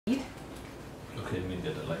Okay, let me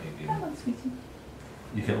get the light again. Come on, sweetie.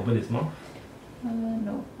 You can open his mouth?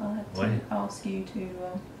 No, I'll have to ask you to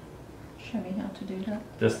show me how to do that.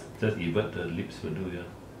 Just invert the lips will do,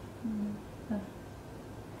 yeah.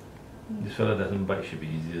 This fella doesn't bite, should be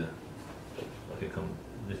easier. Okay, come,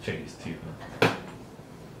 let's check his teeth.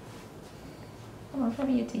 Come on, show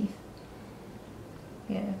me your teeth.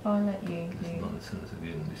 Yeah, if I let you do... It's nonsense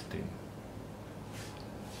again, this thing.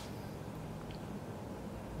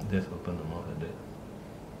 Just open the mouth like that.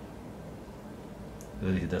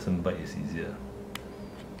 Because if it doesn't bite, it's easier.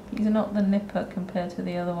 He's not the nipper compared to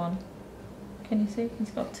the other one. Can you see? He's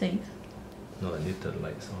got teeth. No, I need the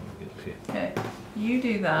lights on. Okay. Okay, you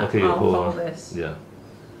do that. Okay, I'll hold hold on. this. Yeah.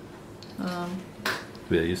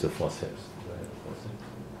 Wait, I use the forceps.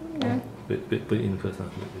 Yeah. Wait, put it in first.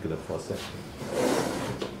 Look at the forceps.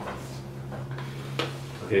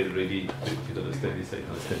 Okay, ready. You got to stand this side.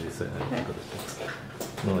 Stand this side. Okay.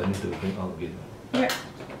 No, I need to bring out again. Yeah.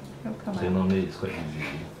 He'll come So out. normally it's quite easy.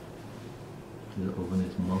 Just open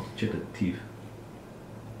his mouth. Check the teeth.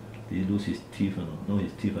 Did he lose his teeth or not? No,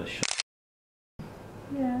 his teeth are sharp.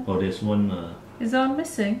 Yeah. Oh, there's one. His arm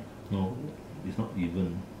missing? No, it's not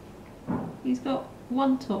even. He's got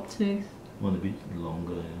one top tooth. One a bit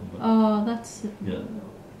longer. Yeah, but Oh, that's... yeah.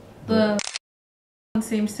 The one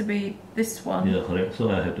seems to be this one. Yeah, correct. So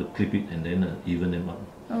I have to clip it and then even them up.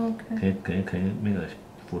 Okay. Can you make a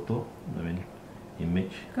photo? I mean,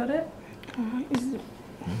 image. Got it? Is it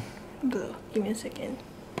blur? Give me a second.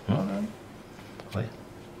 Huh? Hold on. Why?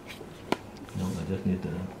 No, I just need the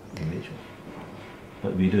image.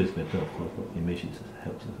 But video is better, of course, but image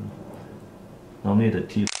helps as well. Normally the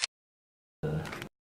teeth